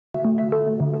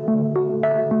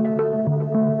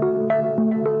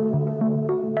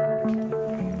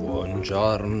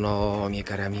Buongiorno miei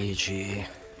cari amici,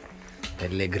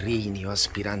 pellegrini o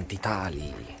aspiranti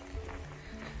tali.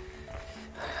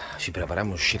 Ci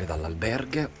prepariamo a uscire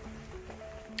dall'albergo.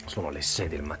 Sono le 6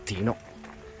 del mattino.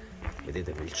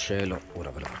 Vedete il cielo,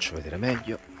 ora ve lo faccio vedere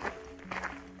meglio.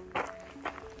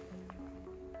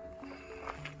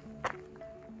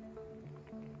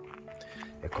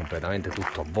 È completamente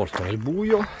tutto avvolto nel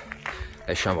buio.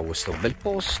 Lasciamo questo bel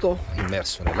posto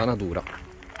immerso nella natura.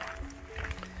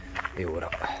 E ora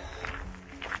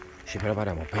ci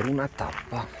prepariamo per una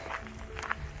tappa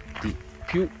di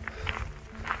più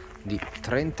di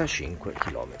 35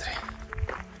 km.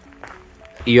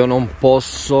 Io non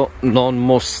posso non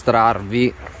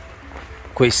mostrarvi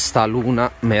questa luna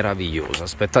meravigliosa.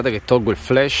 Aspettate che tolgo il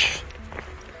flash.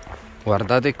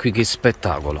 Guardate qui che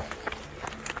spettacolo.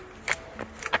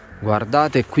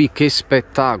 Guardate qui che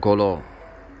spettacolo.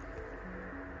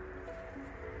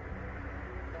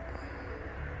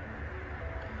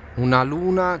 Una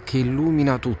luna che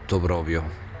illumina tutto proprio.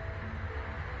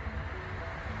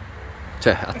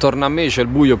 Cioè, attorno a me c'è il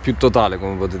buio più totale,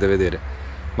 come potete vedere.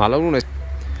 Ma la luna è...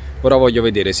 Ora voglio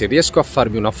vedere se riesco a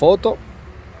farvi una foto,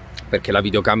 perché la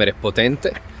videocamera è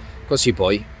potente, così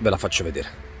poi ve la faccio vedere.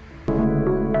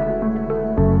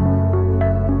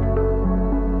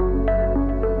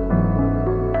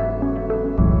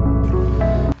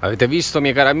 Avete visto,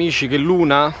 miei cari amici, che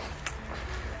luna?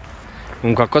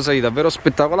 Un qualcosa di davvero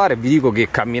spettacolare. Vi dico che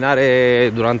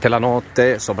camminare durante la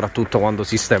notte, soprattutto quando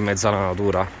si sta in mezzo alla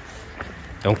natura,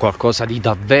 è un qualcosa di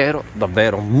davvero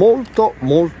molto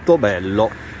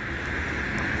bello.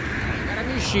 Cari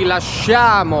amici,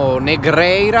 lasciamo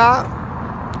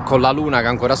Negreira con la luna che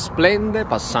ancora splende,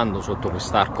 passando sotto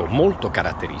quest'arco molto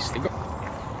caratteristico.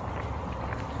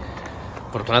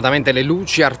 Fortunatamente le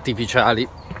luci artificiali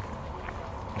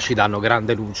ci danno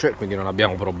grande luce, quindi non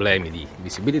abbiamo problemi di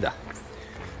visibilità.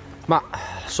 Ma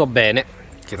so bene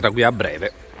che tra qui a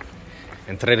breve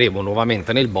entreremo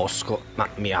nuovamente nel bosco, ma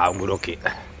mi auguro che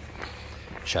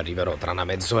ci arriverò tra una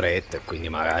mezz'oretta, e quindi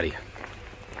magari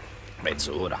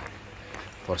mezz'ora,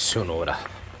 forse un'ora,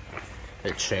 e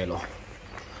il cielo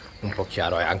un po'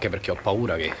 chiaro, anche perché ho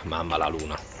paura che, mamma, la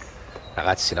luna,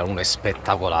 ragazzi, la luna è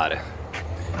spettacolare,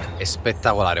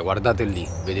 guardate lì,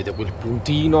 vedete quel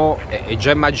puntino, e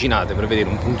già immaginate, per vedere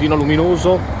un puntino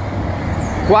luminoso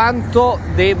quanto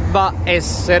debba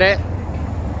essere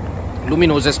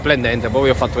luminoso e splendente. Poi vi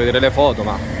ho fatto vedere le foto,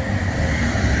 ma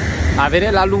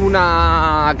avere la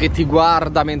luna che ti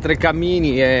guarda mentre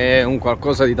cammini è un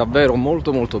qualcosa di davvero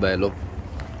molto bello.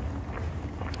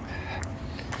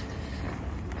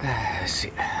 Sì,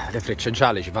 le frecce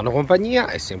gialle ci fanno compagnia,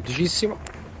 è semplicissimo.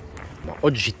 No,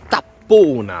 oggi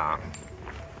tappona,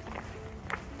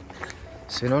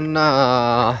 se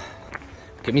non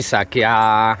che mi sa che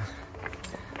a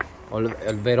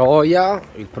Olveiroa,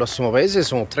 il prossimo paese,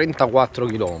 sono 34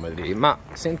 km, ma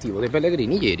sentivo dei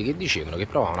pellegrini ieri che dicevano che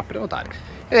provavano a prenotare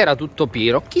ed era tutto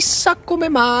pieno. Chissà come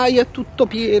mai è tutto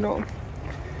pieno,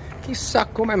 chissà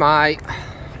come mai.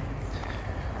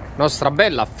 Nostra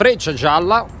bella freccia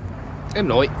gialla e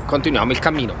noi continuiamo il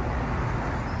cammino.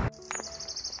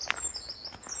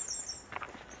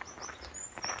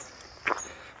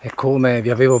 E come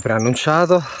vi avevo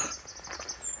preannunciato,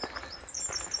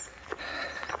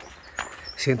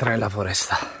 si entra nella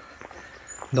foresta.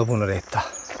 Dopo un'oretta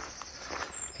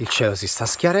il cielo si sta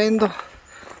schiarendo,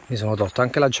 mi sono tolto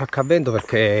anche la giacca a vento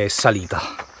perché è salita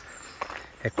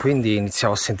e quindi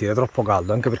iniziamo a sentire troppo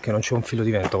caldo, anche perché non c'è un filo di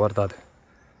vento, guardate.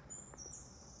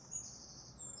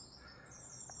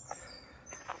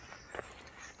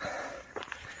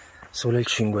 Solo il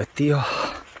cinguettio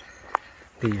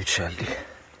degli uccelli,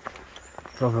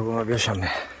 proprio come piace a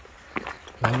me,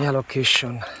 la mia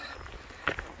location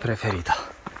preferita.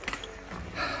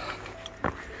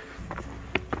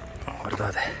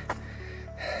 Guardate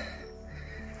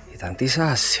i tanti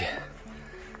sassi,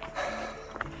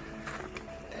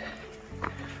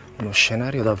 uno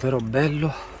scenario davvero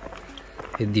bello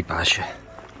e di pace.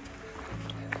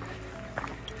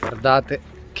 Guardate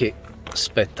che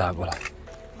spettacolo.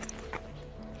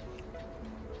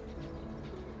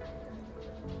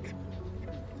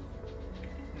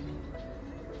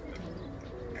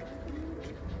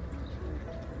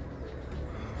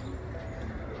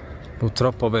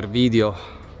 Purtroppo per video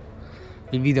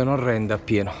il video non rende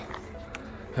appieno,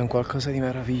 è un qualcosa di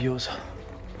meraviglioso.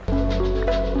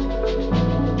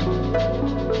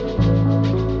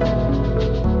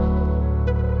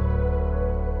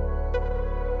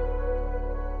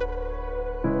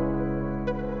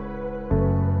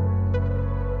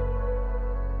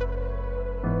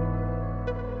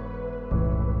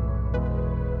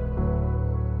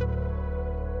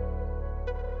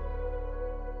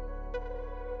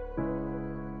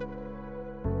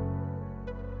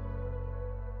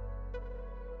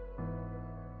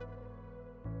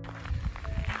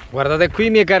 Guardate qui,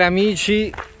 miei cari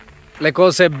amici, le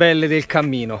cose belle del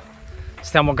cammino.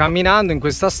 Stiamo camminando in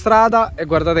questa strada e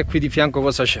guardate qui di fianco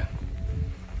cosa c'è.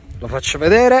 Lo faccio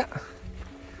vedere.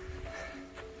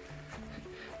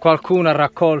 Qualcuno ha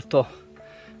raccolto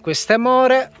queste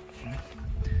more,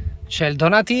 c'è il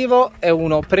donativo e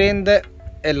uno prende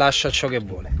e lascia ciò che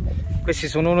vuole. Questi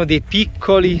sono uno dei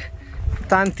piccoli,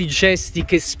 tanti gesti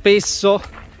che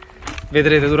spesso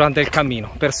vedrete durante il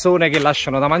cammino. Persone che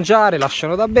lasciano da mangiare,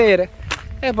 lasciano da bere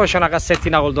e poi c'è una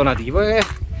cassettina col donativo e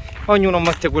ognuno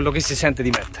mette quello che si sente di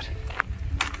mettere.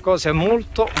 Cose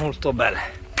molto molto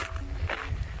belle.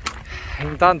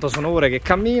 Intanto sono ore che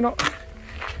cammino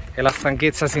e la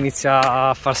stanchezza si inizia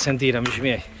a far sentire, amici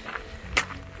miei.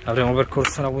 Avremo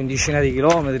percorso una quindicina di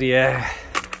chilometri e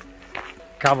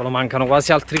cavolo, mancano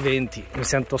quasi altri 20. Mi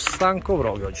sento stanco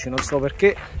proprio oggi, non so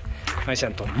perché, ma mi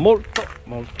sento molto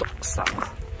molto stanco.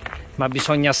 Ma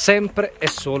bisogna sempre e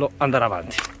solo andare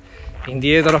avanti.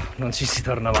 Indietro non ci si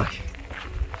torna mai.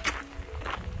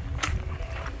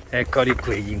 Eccoli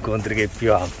qui gli incontri che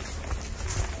più amo.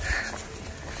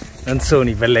 Non sono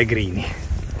i pellegrini.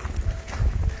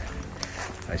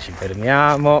 Ma ci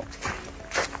fermiamo,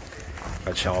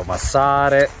 facciamo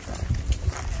passare,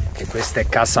 che questa è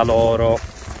casa loro.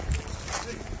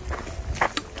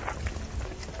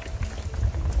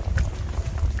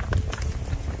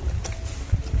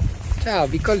 Ciao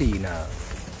piccolina.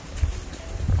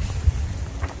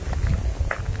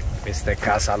 Questa è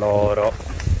casa loro.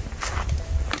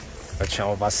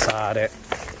 Facciamo passare.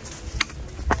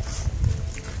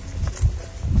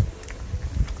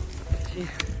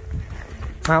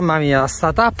 Mamma mia,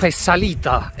 sta tappa è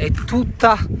salita, è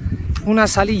tutta una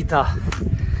salita.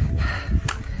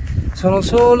 Sono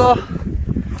solo,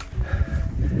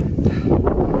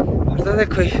 guardate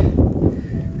qui,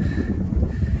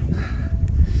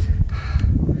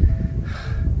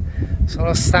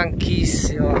 sono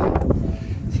stanchissimo,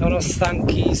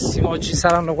 oggi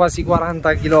saranno quasi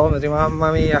 40 km, mamma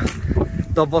mia,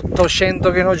 dopo 800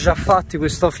 che ne ho già fatti,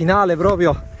 questo finale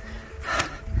proprio,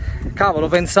 cavolo,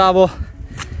 pensavo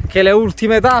che le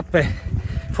ultime tappe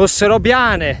fossero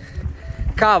piane,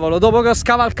 cavolo, dopo che ho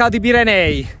scavalcato i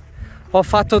Pirenei, ho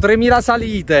fatto 3000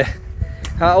 salite,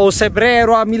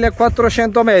 Olveiroa a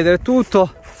 1400 metri e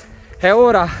tutto, e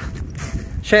ora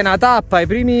c'è una tappa, i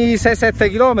primi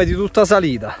 6-7 km tutta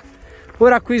salita,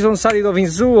 ora qui sono salito fin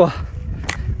su,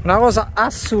 una cosa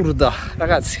assurda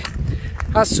ragazzi,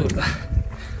 assurda.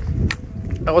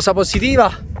 La cosa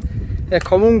positiva è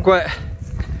comunque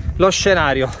lo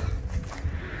scenario.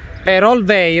 Per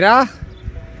Olveiroa,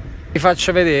 vi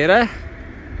faccio vedere,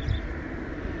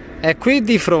 e qui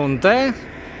di fronte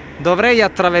dovrei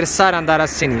attraversare e andare a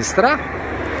sinistra,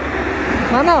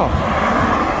 ma no,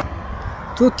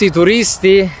 tutti i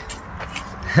turisti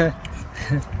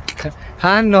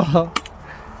hanno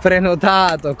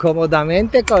prenotato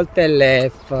comodamente col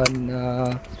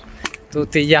telefono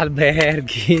tutti gli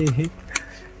alberghi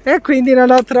e quindi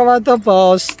non ho trovato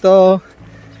posto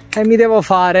e mi devo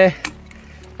fare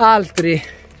altri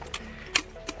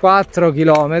 4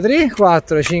 km,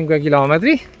 4-5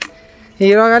 km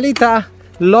in località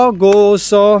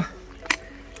Logoso,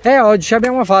 e oggi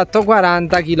abbiamo fatto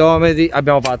 40 km,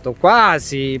 abbiamo fatto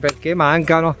quasi perché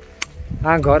mancano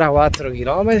ancora 4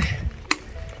 km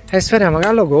e speriamo che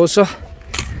a Logoso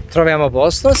troviamo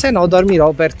posto, se no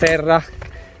dormirò per terra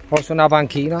o su una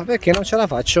panchina perché non ce la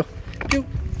faccio più.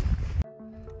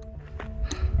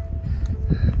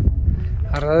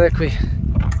 Guardate qui,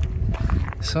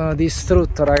 sono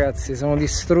distrutto ragazzi, sono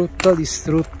distrutto.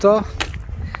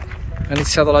 Ho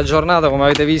iniziato la giornata, come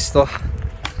avete visto,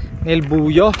 nel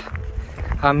buio,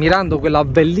 ammirando quella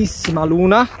bellissima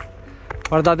luna.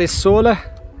 Guardate il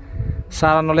sole,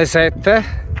 saranno le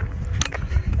 7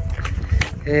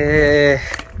 e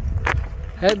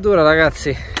è dura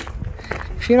ragazzi,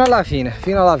 fino alla fine,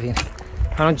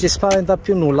 ma non ci spaventa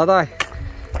più nulla, dai,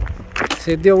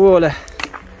 se Dio vuole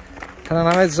tra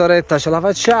una mezz'oretta ce la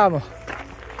facciamo,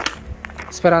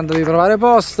 sperando di trovare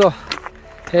posto.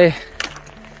 E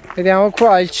vediamo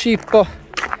qua, il cippo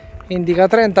indica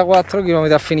 34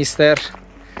 km a Finisterre,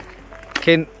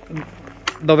 che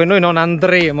dove noi non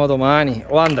andremo domani,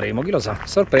 o andremo, chi lo sa,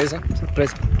 sorpresa.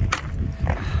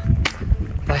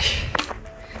 Dai,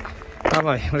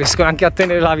 mamma mia, non riesco neanche a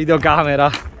tenere la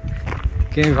videocamera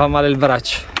che mi fa male il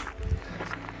braccio.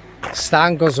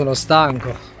 Sono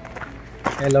stanco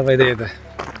e lo vedete,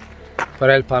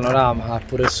 però il panorama ha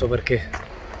pure il suo perché.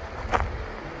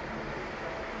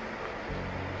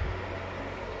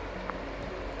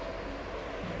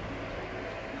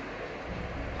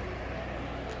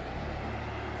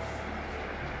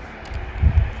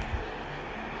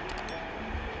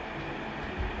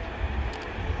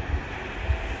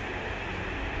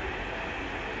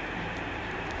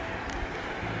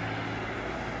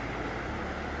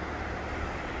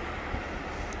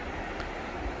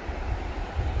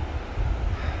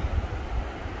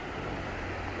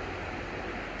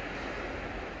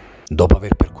 Dopo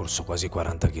aver percorso quasi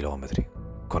 40 km,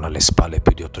 con alle spalle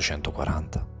più di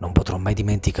 840, non potrò mai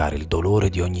dimenticare il dolore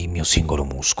di ogni mio singolo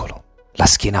muscolo. La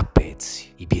schiena a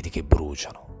pezzi, i piedi che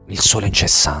bruciano, il sole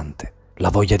incessante, la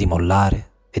voglia di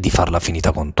mollare e di farla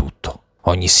finita con tutto.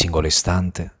 Ogni singolo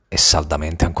istante è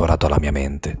saldamente ancorato alla mia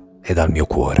mente ed al mio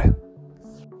cuore.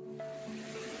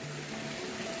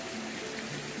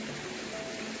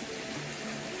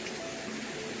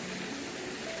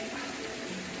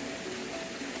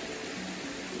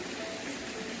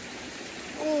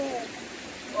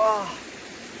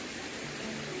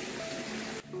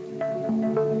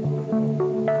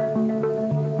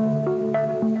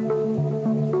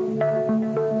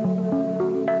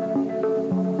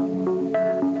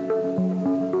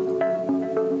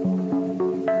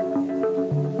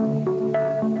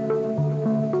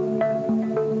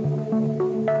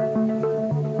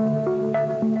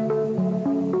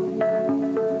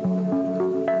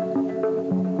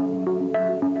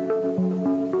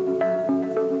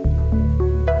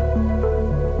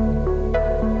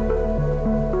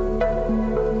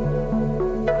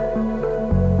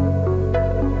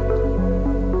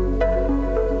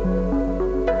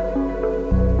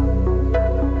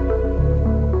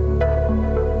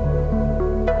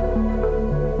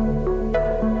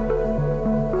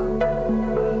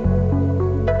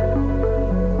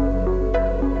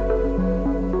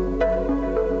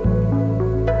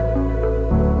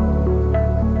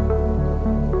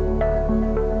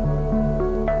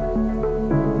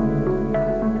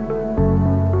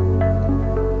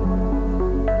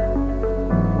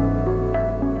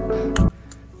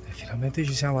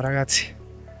 Ci siamo, ragazzi.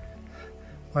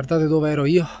 Guardate dove ero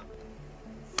io,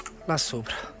 là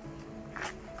sopra.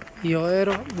 Io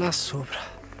ero là sopra,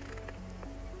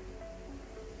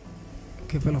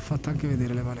 che ve l'ho fatta anche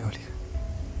vedere le Paleoliche.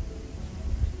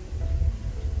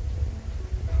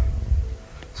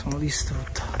 Sono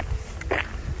distrutto.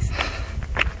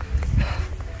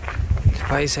 Il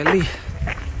paese è lì,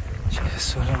 c'è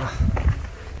solo là.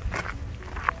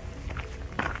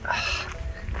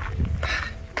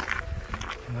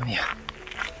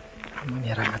 Mamma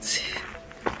mia ragazzi,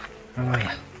 mamma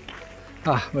mia.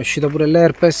 Mi è uscito pure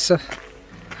l'herpes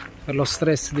per lo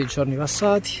stress dei giorni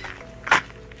passati.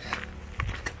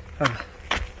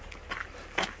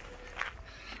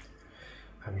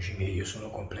 Amici miei, io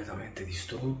sono completamente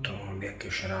distrutto, non ho neanche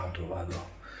cenato, vado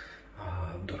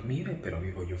a dormire, però vi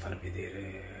voglio far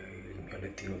vedere il mio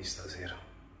lettino di stasera.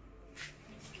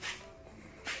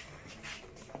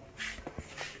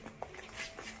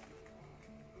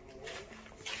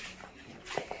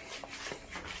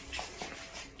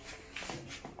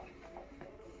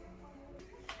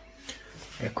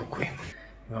 Ecco qui,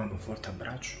 vi mando un forte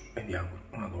abbraccio e vi auguro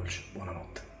una dolce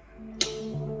buonanotte.